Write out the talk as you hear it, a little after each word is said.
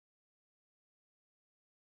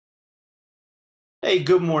Hey,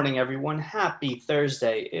 good morning, everyone. Happy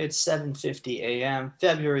Thursday. It's 7:50 a.m.,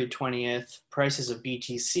 February 20th. Prices of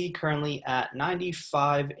BTC currently at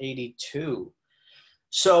 95.82.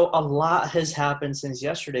 So a lot has happened since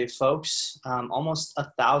yesterday, folks. Almost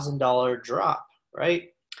 $1,000 drop, right?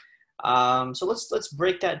 So let's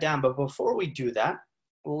break that down. But before we do that,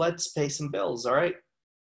 let's pay some bills, all right?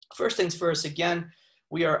 First things first, again,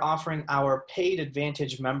 we are offering our paid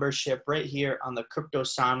advantage membership right here on the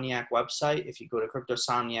Cryptosomniac website. If you go to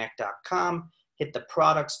cryptosomniac.com, hit the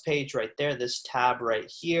products page right there, this tab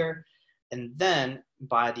right here, and then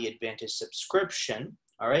buy the advantage subscription,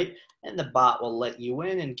 all right? And the bot will let you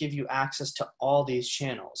in and give you access to all these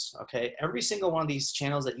channels, okay? Every single one of these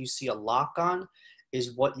channels that you see a lock on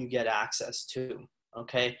is what you get access to,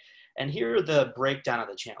 okay? And here are the breakdown of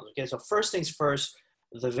the channels, okay? So first things first,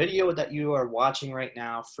 the video that you are watching right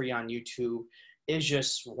now, free on YouTube, is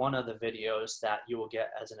just one of the videos that you will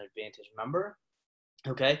get as an Advantage member,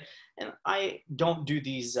 okay? And I don't do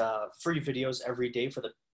these free videos every day for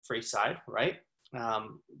the free side, right?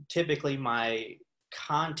 Typically, my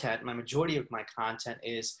content, my majority of my content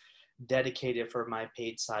is dedicated for my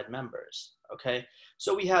paid side members, okay?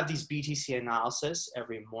 So we have these BTC analysis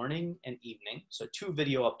every morning and evening, so 2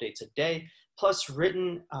 video updates a day, plus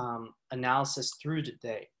written analysis through the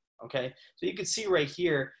day, okay? So you can see right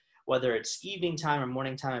here, whether it's evening time or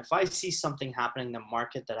morning time, if I see something happening in the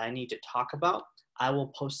market that I need to talk about, I will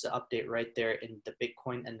post the update right there in the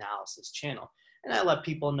Bitcoin analysis channel. And I let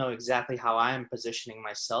people know exactly how I am positioning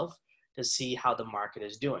myself to see how the market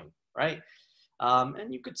is doing, right?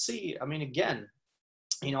 And you could see, I mean, again,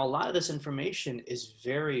 you know, a lot of this information is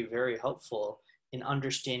very, very helpful in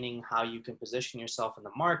understanding how you can position yourself in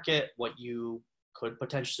the market, what you could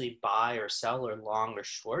potentially buy or sell or long or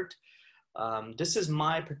short. This is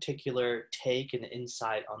my particular take and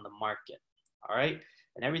insight on the market, all right?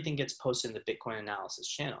 And everything gets posted in the Bitcoin analysis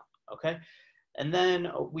channel, okay? And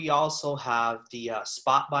then we also have the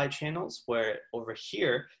spot buy channels where over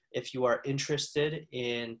here, if you are interested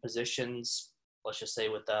in positions, let's just say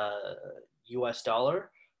with the US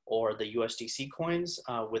dollar or the USDC coins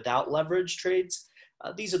without leverage trades,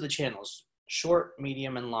 these are the channels: short,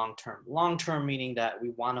 medium, and long term. Long term meaning that we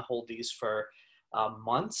want to hold these for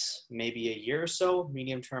months, maybe a year or so.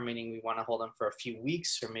 Medium term meaning we want to hold them for a few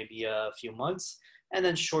weeks or maybe a few months. And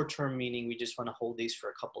then short term meaning we just want to hold these for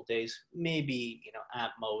a couple days, maybe, you know, at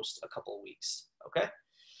most a couple of weeks, okay?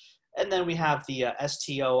 And then we have the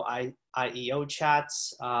STO IEO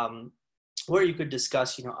chats where you could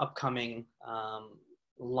discuss, you know, upcoming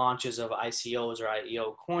launches of ICOs or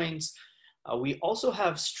IEO coins. We also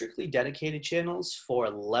have strictly dedicated channels for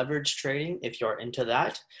leverage trading if you're into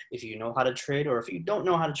that, if you know how to trade, or if you don't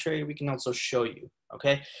know how to trade, we can also show you,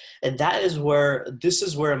 okay? And that is where, this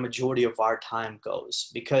is where a majority of our time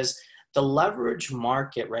goes, because the leverage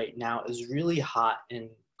market right now is really hot in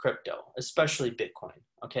crypto, especially Bitcoin,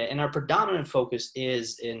 okay? And our predominant focus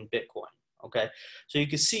is in Bitcoin, okay? So you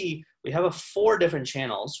can see we have 4 different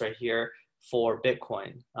channels right here for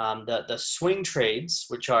Bitcoin. The swing trades,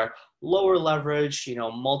 which are lower leverage, you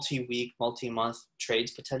know, multi-week, multi-month trades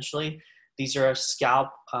potentially. These are scalp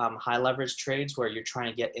high leverage trades where you're trying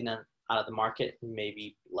to get in and out of the market in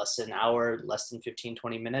maybe less than an hour, less than 15,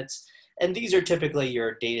 20 minutes. And these are typically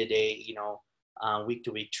your day-to-day, you know,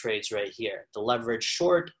 week-to-week trades right here, the leverage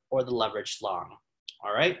short or the leverage long,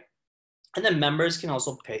 all right? And then members can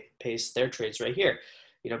also paste their trades right here.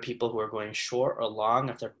 You know, people who are going short or long,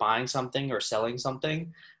 if they're buying something or selling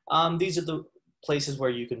something, these are the places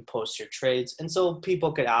where you can post your trades. And so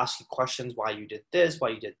people could ask you questions, why you did this, why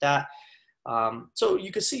you did that. So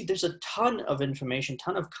you can see there's a ton of information,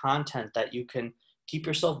 ton of content that you can keep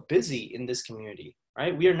yourself busy in this community,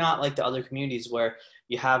 right? We are not like the other communities where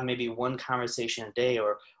you have maybe one conversation a day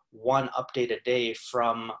or one update a day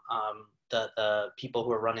from the people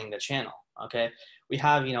who are running the channel, okay? We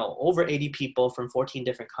have, you know, over 80 people from 14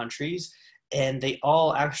 different countries, and they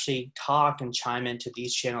all actually talk and chime into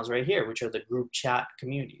these channels right here, which are the group chat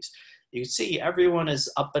communities. You can see everyone is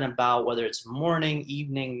up and about, whether it's morning,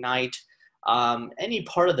 evening, night, any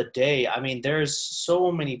part of the day. I mean, there's so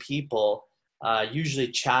many people usually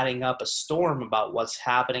chatting up a storm about what's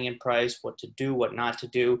happening in price, what to do, what not to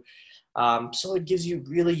do. So it gives you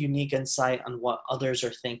really unique insight on what others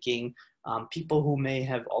are thinking, people who may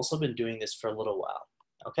have also been doing this for a little while,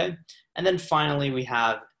 okay? And then finally, we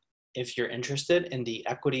have, if you're interested in the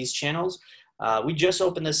equities channels, we just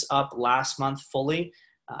opened this up last month fully,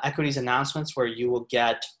 equities announcements, where you will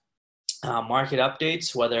get market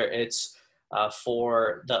updates, whether it's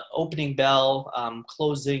for the opening bell,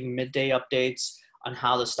 closing, midday updates on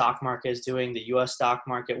how the stock market is doing, the US stock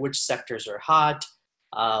market, which sectors are hot,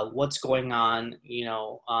 what's going on,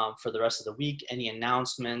 for the rest of the week, any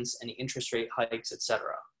announcements, any interest rate hikes,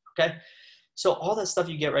 etc. Okay, so all that stuff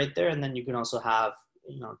you get right there, and then you can also have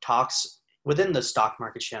talks within the stock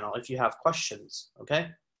market channel if you have questions. Okay,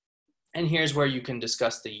 and here's where you can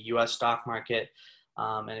discuss the U.S. stock market,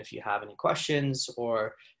 and if you have any questions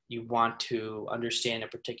or you want to understand a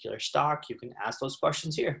particular stock, you can ask those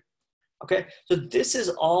questions here. Okay, so this is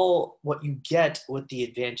all what you get with the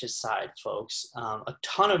Advantage side, folks. A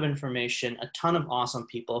ton of information, a ton of awesome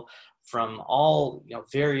people from all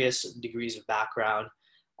various degrees of background.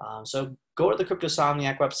 So go to the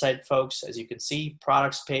Cryptosomniac website, folks, as you can see,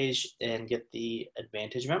 products page, and get the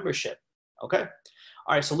Advantage membership. Okay,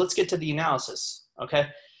 all right, so let's get to the analysis. Okay,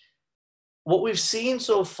 what we've seen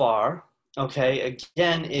so far, okay,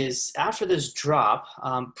 again, is after this drop,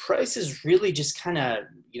 price is really just kind of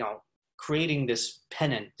creating this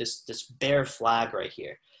pennant, this bear flag right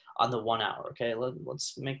here on the 1 hour. Okay,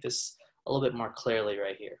 let's make this a little bit more clearly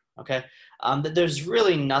right here. Okay, there's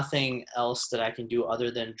really nothing else that I can do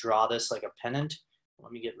other than draw this like a pennant.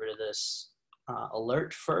 Let me get rid of this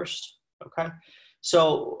alert first. Okay,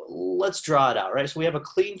 so let's draw it out, right? So we have a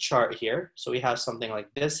clean chart here. So we have something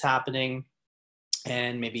like this happening,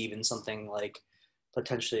 and maybe even something like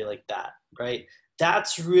potentially like that, right?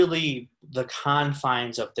 That's really the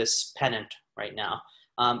confines of this pennant right now,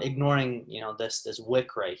 ignoring this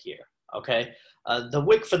wick right here. Okay, the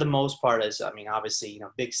wick for the most part is, I mean, obviously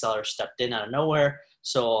big sellers stepped in out of nowhere,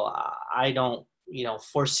 so I don't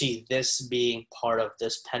foresee this being part of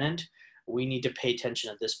this pennant. We need to pay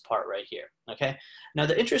attention to this part right here. Okay, now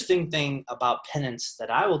the interesting thing about pennants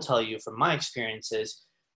that I will tell you from my experience is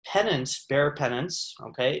pennants, bear pennants,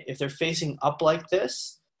 okay, if they're facing up like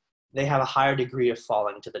this, they have a higher degree of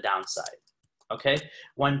falling to the downside. Okay,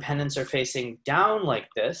 when pennants are facing down like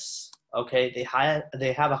this, okay,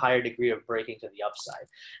 they have a higher degree of breaking to the upside.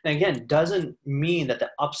 And again, doesn't mean that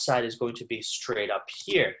the upside is going to be straight up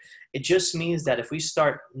here. It just means that if we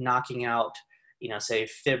start knocking out, say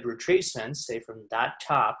fib retracements, say from that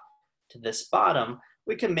top to this bottom,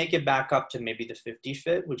 we can make it back up to maybe the 50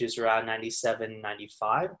 fib, which is around 97,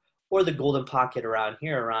 95, or the golden pocket around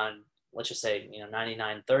here, around, let's just say,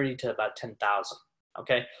 99.30 to about 10,000.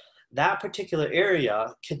 Okay, that particular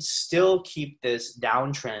area could still keep this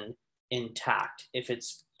downtrend intact if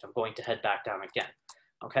it's going to head back down again.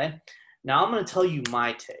 Okay, now I'm going to tell you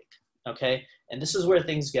my take. Okay, and this is where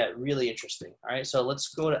things get really interesting. All right, so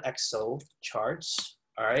let's go to XO charts.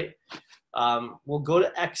 All right, we'll go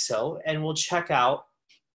to XO and we'll check out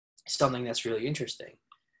something that's really interesting.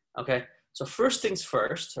 Okay, so first things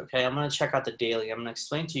first, okay, I'm going to check out the daily. I'm going to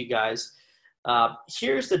explain to you guys.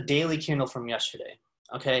 Here's the daily candle from yesterday.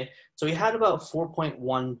 Okay, so we had about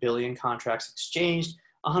 4.1 billion contracts exchanged,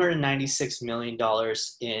 $196 million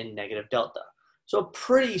in negative delta. So a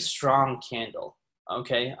pretty strong candle.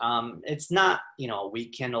 Okay, it's not a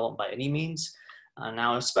weak candle by any means.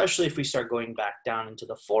 Now, especially if we start going back down into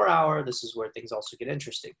the 4 hour, this is where things also get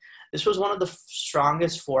interesting. This was one of the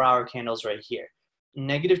strongest 4 hour candles right here.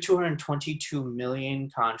 Negative 222 million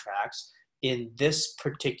contracts in this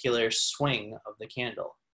particular swing of the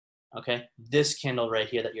candle. Okay, this candle right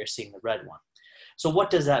here that you're seeing, the red one. So what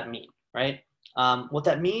does that mean, right? What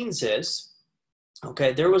that means is,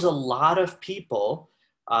 okay, there was a lot of people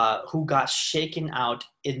who got shaken out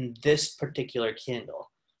in this particular candle.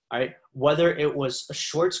 All right, whether it was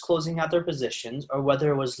shorts closing out their positions or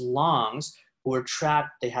whether it was longs who were trapped,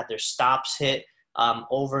 they had their stops hit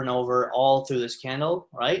over and over all through this candle,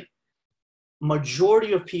 right?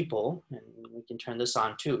 Majority of people, and we can turn this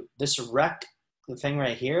on too, this rect, the thing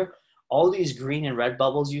right here, all these green and red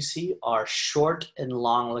bubbles you see are short and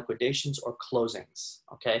long liquidations or closings,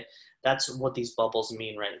 okay? That's what these bubbles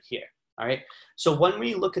mean right here. All right, so when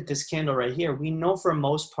we look at this candle right here, we know for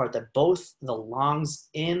most part that both the longs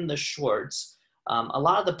and the shorts, a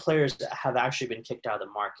lot of the players have actually been kicked out of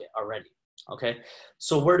the market already. Okay,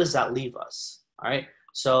 so where does that leave us? All right,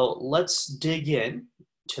 so let's dig in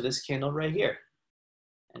to this candle right here.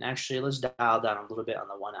 And actually, let's dial down a little bit on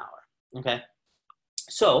the 1 hour. Okay,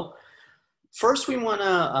 so first we want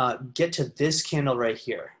to get to this candle right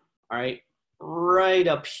here. All right, right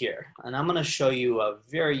up here, and I'm going to show you a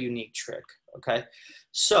very unique trick. Okay,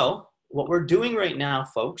 so what we're doing right now,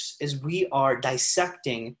 folks, is we are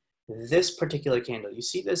dissecting this particular candle. You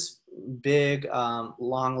see this big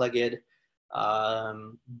long-legged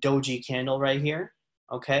doji candle right here?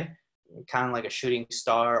 Okay, kind of like a shooting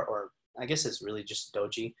star, or I guess it's really just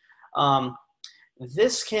doji.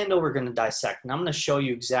 This candle we're going to dissect, and I'm going to show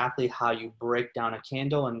you exactly how you break down a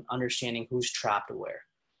candle and understanding who's trapped where.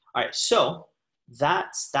 All right, so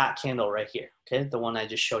That's that candle right here, okay? The one I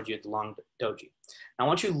just showed you, the long doji. Now I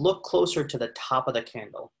want you to look closer to the top of the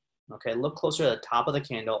candle, okay? Look closer to the top of the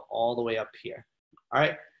candle all the way up here, all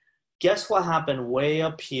right? Guess what happened way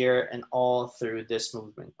up here and all through this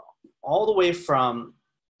movement? All the way from,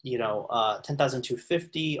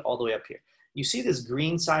 10,250 all the way up here. You see this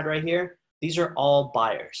green side right here? These are all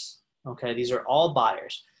buyers, okay? These are all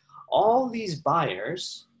buyers. All these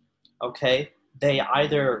buyers, okay, they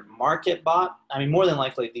either market bought, I mean, more than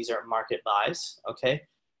likely these are market buys, okay?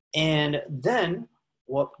 And then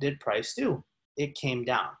what did price do? It came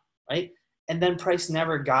down, right? And then price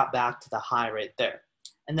never got back to the high right there.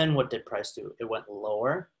 And then what did price do? It went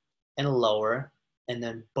lower and lower, and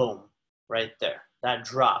then boom, right there, that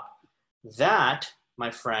drop. That,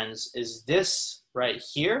 my friends, is this right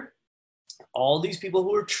here. All these people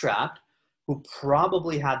who are trapped, who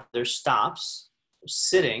probably had their stops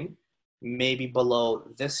sitting maybe below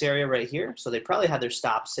this area right here. So they probably had their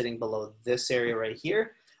stops sitting below this area right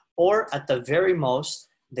here. Or at the very most,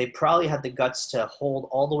 they probably had the guts to hold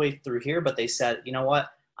all the way through here, but they said, you know what?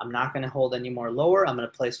 I'm not going to hold any more lower. I'm going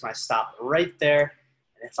to place my stop right there.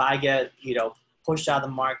 And if I get, pushed out of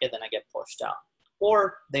the market, then I get pushed out.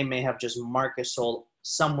 Or they may have just market sold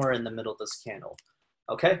somewhere in the middle of this candle.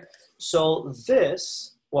 Okay, so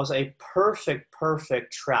this was a perfect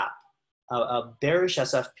trap, a bearish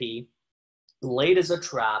SFP laid as a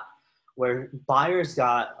trap where buyers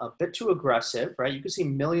got a bit too aggressive, right? You can see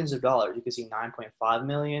millions of dollars. You can see 9.5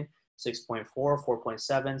 million, 6.4, 4.7,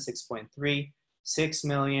 6.3, 6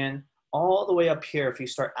 million, all the way up here. If you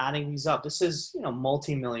start adding these up, this is,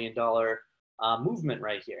 multi-million-dollar movement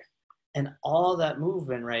right here. And all that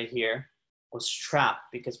movement right here was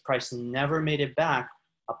trapped because price never made it back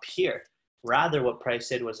up here. Rather, what price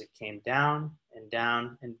did was it came down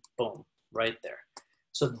and boom, right there.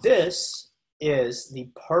 So this is the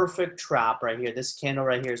perfect trap right here. This candle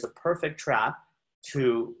right here is the perfect trap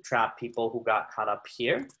to trap people who got caught up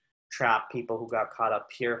here, trap people who got caught up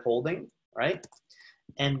here holding, right?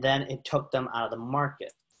 And then it took them out of the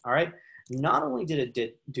market, all right? Not only did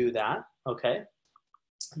it do that, okay,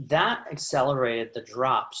 that accelerated the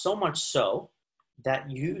drop so much so that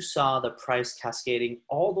you saw the price cascading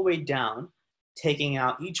all the way down, taking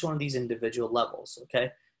out each one of these individual levels,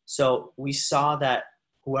 okay? So we saw that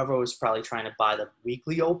whoever was probably trying to buy the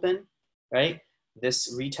weekly open, right?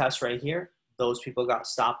 This retest right here, those people got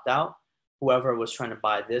stopped out. Whoever was trying to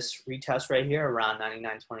buy this retest right here around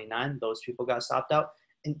 99.29, those people got stopped out.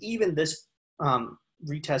 And even this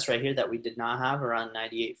retest right here that we did not have around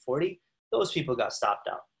 98.40, those people got stopped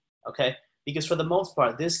out, okay? Because for the most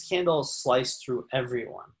part, this candle sliced through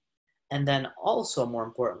everyone. And then also, more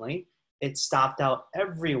importantly, it stopped out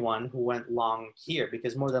everyone who went long here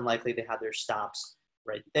because more than likely they had their stops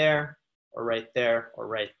right there, or right there, or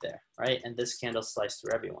right there, right? And this candle sliced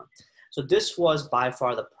through everyone. So this was by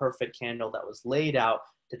far the perfect candle that was laid out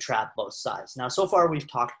to trap both sides. Now, so far we've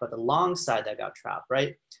talked about the long side that got trapped,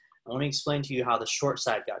 right? Now, let me explain to you how the short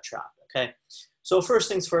side got trapped, okay? So first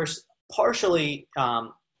things first, partially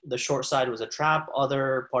the short side was a trap.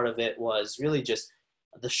 Other part of it was really just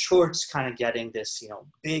the shorts kind of getting this,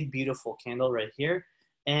 big, beautiful candle right here.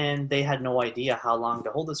 And they had no idea how long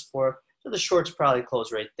to hold this for. So the shorts probably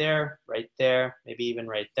close right there, maybe even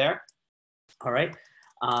right there, all right?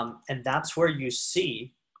 And that's where you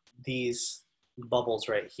see these bubbles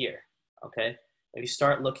right here, okay? If you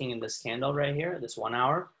start looking in this candle right here, this 1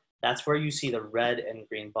 hour, that's where you see the red and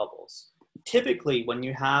green bubbles. Typically, when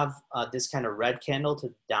you have this kind of red candle to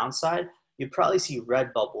the downside, you probably see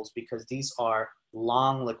red bubbles because these are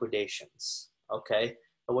long liquidations, okay?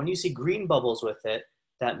 But when you see green bubbles with it,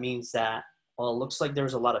 that means that, well, it looks like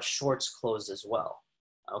there's a lot of shorts closed as well,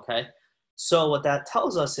 okay? So what that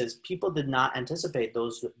tells us is people did not anticipate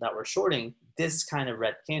those that were shorting this kind of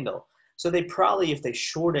red candle. So they probably, if they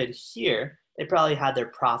shorted here, they probably had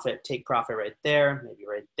their take profit right there,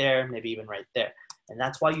 maybe even right there. And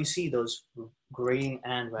that's why you see those green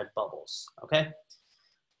and red bubbles, okay?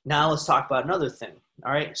 Now let's talk about another thing,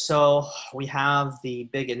 all right? So we have the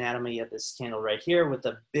big anatomy of this candle right here with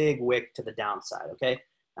the big wick to the downside, okay?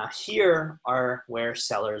 Now here are where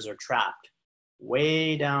sellers are trapped,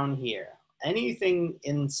 way down here. Anything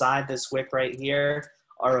inside this wick right here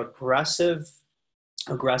are aggressive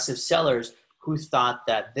sellers who thought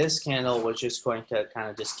that this candle was just going to kind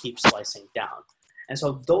of just keep slicing down. And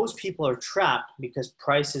so those people are trapped because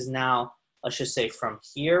price is now, let's just say from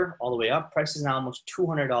here all the way up, price is now almost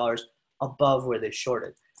 $200 above where they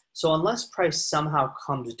shorted. So unless price somehow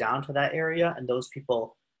comes down to that area and those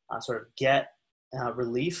people sort of get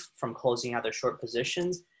relief from closing out their short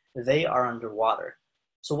positions, they are underwater.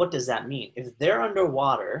 So what does that mean? If they're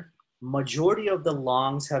underwater, Majority of the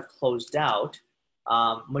longs have closed out.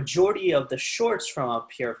 Majority of the shorts from up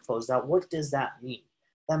here have closed out. What does that mean?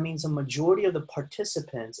 That means a majority of the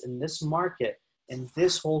participants in this market, in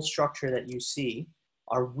this whole structure that you see,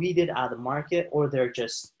 are weeded out of the market, or they're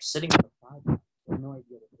just sitting on the sidelines with no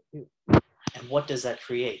idea what to do. And what does that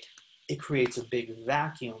create? It creates a big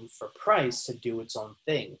vacuum for price to do its own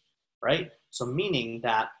thing, right? So meaning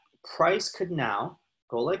that price could now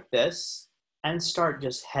go like this and start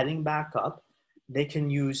just heading back up. They can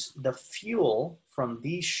use the fuel from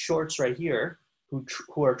these shorts right here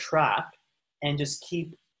who are trapped and just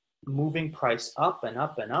keep moving price up and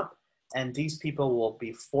up and up. And these people will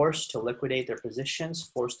be forced to liquidate their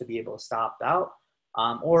positions, forced to be able to stop out,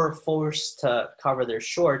 or forced to cover their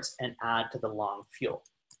shorts and add to the long fuel.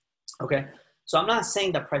 Okay, so I'm not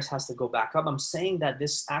saying that price has to go back up. I'm saying that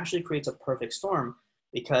this actually creates a perfect storm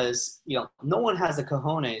because, you know, no one has the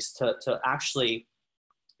cojones to actually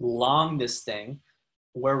long this thing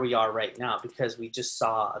where we are right now because we just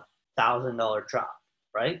saw $1,000 drop,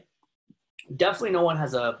 right? Definitely no one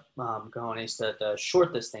has a cojones to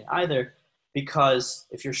short this thing either, because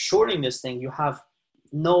if you're shorting this thing, you have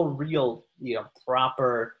no real, you know,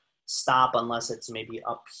 proper stop unless it's maybe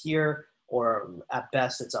up here, or at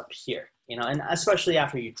best it's up here, you know, and especially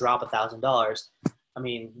after you drop $1,000, I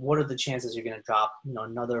mean, what are the chances you're going to drop, you know,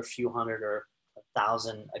 another few hundred or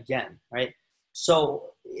 1,000 again, right?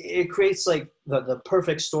 So it creates like the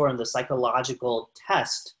perfect storm, the psychological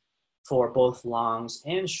test for both longs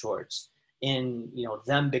and shorts in, you know,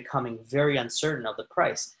 them becoming very uncertain of the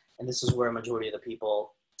price. And this is where a majority of the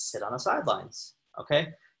people sit on the sidelines,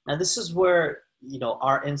 okay? Now this is where, you know,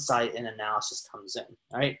 our insight and analysis comes in,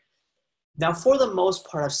 right? Now, for the most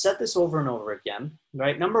part, I've said this over and over again,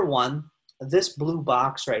 right? Number one, this blue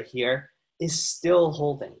box right here is still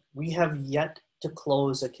holding. We have yet to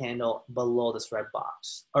close a candle below this red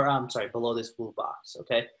box, or I'm sorry, below this blue box,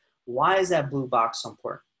 okay? Why is that blue box so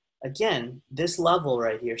important? Again, this level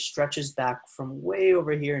right here stretches back from way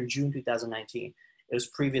over here in June 2019. It was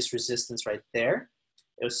previous resistance right there.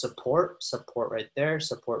 It was support, support right there,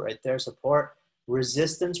 support right there, support,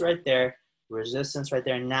 resistance right there, resistance right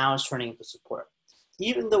there, and now it's turning into support.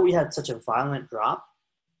 Even though we had such a violent drop,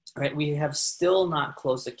 right, we have still not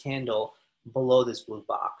closed the candle below this blue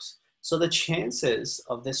box. So the chances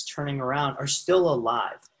of this turning around are still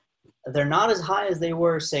alive. They're not as high as they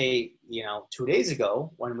were, say, you know, 2 days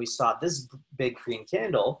ago when we saw this big green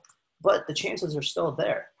candle, but the chances are still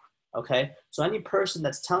there, okay? So any person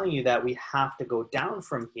that's telling you that we have to go down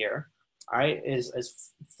from here, all right,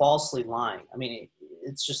 is falsely lying. I mean,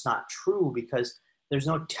 it's just not true because there's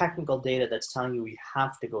no technical data that's telling you we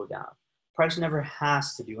have to go down. Price never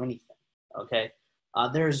has to do anything, okay?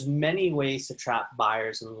 There's many ways to trap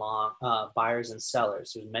buyers and buyers and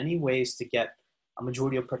sellers. There's many ways to get a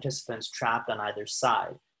majority of participants trapped on either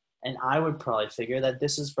side. And I would probably figure that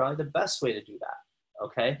this is probably the best way to do that,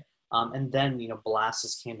 okay? And then, you know, blast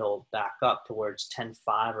this candle back up towards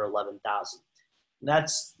 10.5 or 11,000.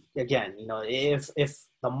 That's, again, you know, if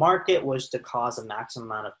the market was to cause a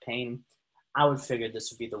maximum amount of pain, I would figure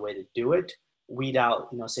this would be the way to do it. Weed out,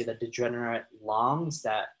 you know, say the degenerate longs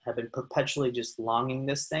that have been perpetually just longing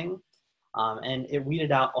this thing. And it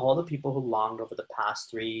weeded out all the people who longed over the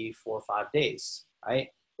past 3, 4, 5 days, right?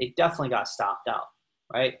 They definitely got stopped out,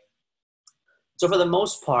 right? So for the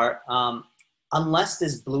most part, unless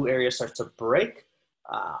this blue area starts to break,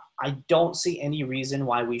 I don't see any reason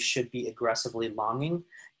why we should be aggressively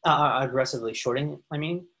shorting, I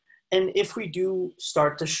mean. And if we do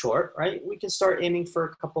start to short, right, we can start aiming for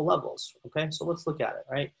a couple levels, okay? So let's look at it,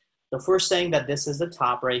 right? So first saying that this is the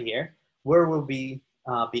top right here, where will we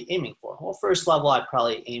be aiming for? Well, first level, I'd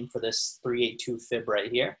probably aim for this 382 fib right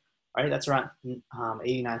here, right? That's around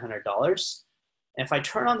 $8,900. And if I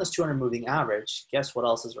turn on this 200 moving average, guess what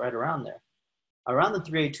else is right around there? Around the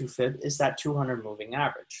 382 fib is that 200 moving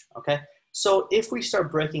average, okay? So if we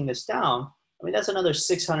start breaking this down, I mean, that's another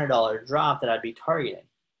 $600 drop that I'd be targeting,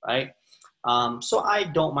 right? So I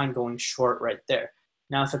don't mind going short right there.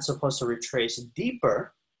 Now, if it's supposed to retrace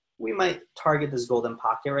deeper, we might target this golden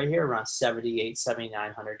pocket right here around $7,800,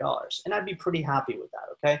 $7,900. And I'd be pretty happy with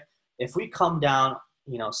that, okay? If we come down,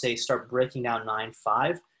 you know, say start breaking down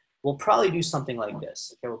 9.5, we'll probably do something like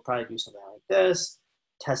this, okay? We'll probably do something like this,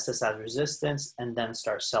 test this as resistance, and then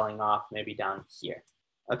start selling off maybe down here,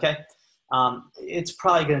 okay? It's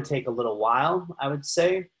probably gonna take a little while, I would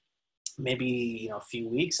say, maybe, you know, a few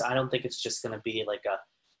weeks. I don't think it's just gonna be like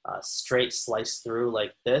a straight slice through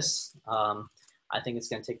like this. I think it's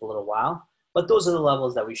gonna take a little while, but those are the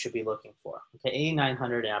levels that we should be looking for, okay?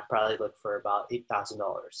 8,900, and I'd probably look for about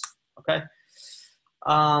 $8,000, okay?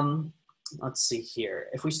 let's see here.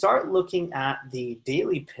 If we start looking at the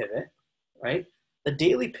daily pivot, right? The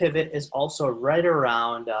daily pivot is also right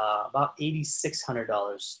around about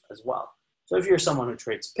 $8,600 as well. So if you're someone who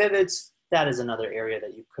trades pivots, that is another area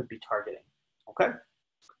that you could be targeting, okay?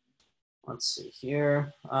 Let's see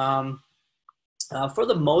here. For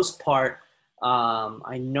the most part,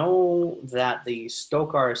 I know that the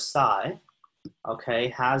Stochastic RSI, okay,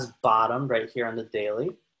 has bottomed right here on the daily,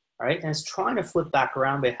 all right, and it's trying to flip back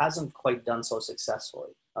around, but it hasn't quite done so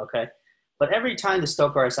successfully, okay? But every time the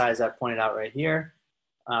Stochastic RSI, as I pointed out right here,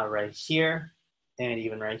 and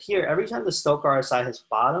even right here, every time the Stochastic RSI has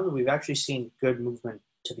bottomed, we've actually seen good movement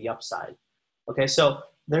to the upside, okay? So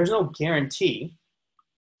there's no guarantee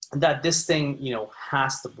that this thing, you know,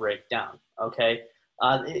 has to break down, okay?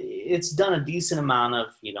 It's done a decent amount of,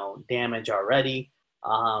 you know, damage already.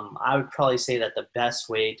 I would probably say that the best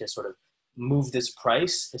way to sort of move this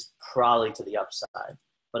price is probably to the upside.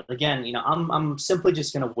 But again, you know, I'm simply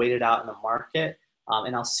just going to wait it out in the market,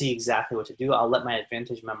 and I'll see exactly what to do. I'll let my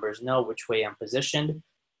Advantage members know which way I'm positioned.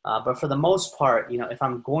 But for the most part, you know, if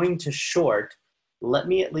I'm going to short, let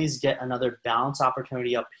me at least get another bounce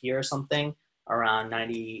opportunity up here or something around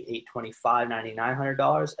 $9,825,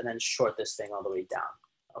 $9,900, and then short this thing all the way down,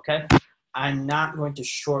 okay? I'm not going to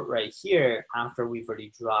short right here after we've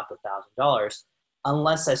already dropped $1,000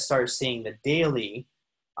 unless I start seeing the daily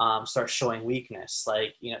start showing weakness.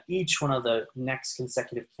 Like, you know, each one of the next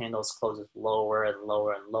consecutive candles closes lower and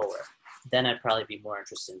lower and lower. Then I'd probably be more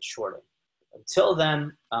interested in shorting. Until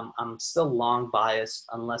then, I'm still long biased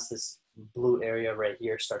unless this blue area right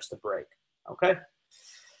here starts to break, okay?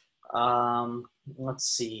 Let's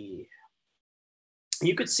see.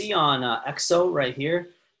 You could see on XO right here,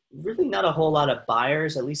 really not a whole lot of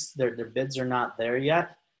buyers, at least their bids are not there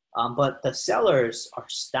yet. But the sellers are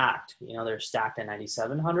stacked. You know, they're stacked at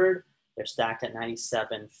 9,700, they're stacked at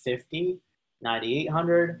 9,750,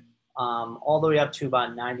 9,800, all the way up to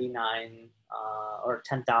about 99 or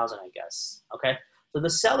 10,000, I guess. Okay, so the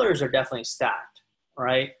sellers are definitely stacked,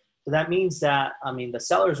 right? So that means that, I mean, the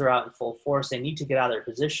sellers are out in full force. They need to get out of their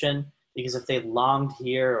position because if they longed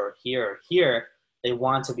here or here or here, they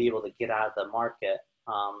want to be able to get out of the market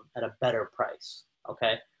at a better price,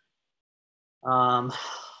 okay?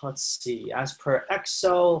 Let's see, as per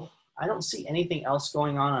XO, I don't see anything else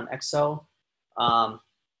going on XO. I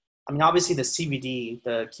mean, obviously the CVD,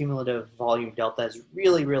 the cumulative volume delta, has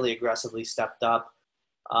really, really aggressively stepped up.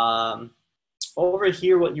 Over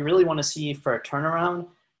here, what you really want to see for a turnaround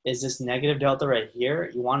is this negative delta right here.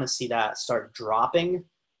 You want to see that start dropping,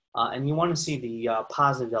 and you want to see the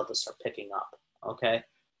positive delta start picking up, okay?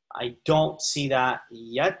 I don't see that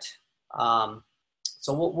yet.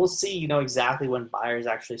 So we'll see, you know, exactly when buyers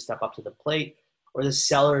actually step up to the plate or the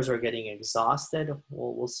sellers are getting exhausted.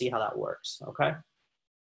 We'll see how that works, okay?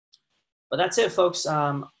 But that's it, folks.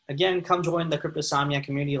 Again, come join the Cryptosomniac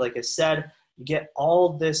community. Like I said, you get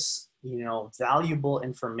all this, you know, valuable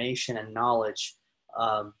information and knowledge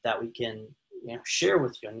that we can, you know, share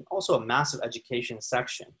with you, and also a massive education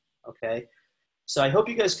section, okay? So I hope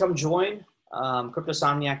you guys come join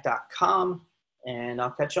cryptosomniac.com, and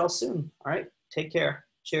I'll catch y'all soon, all right? Take care.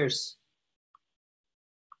 Cheers.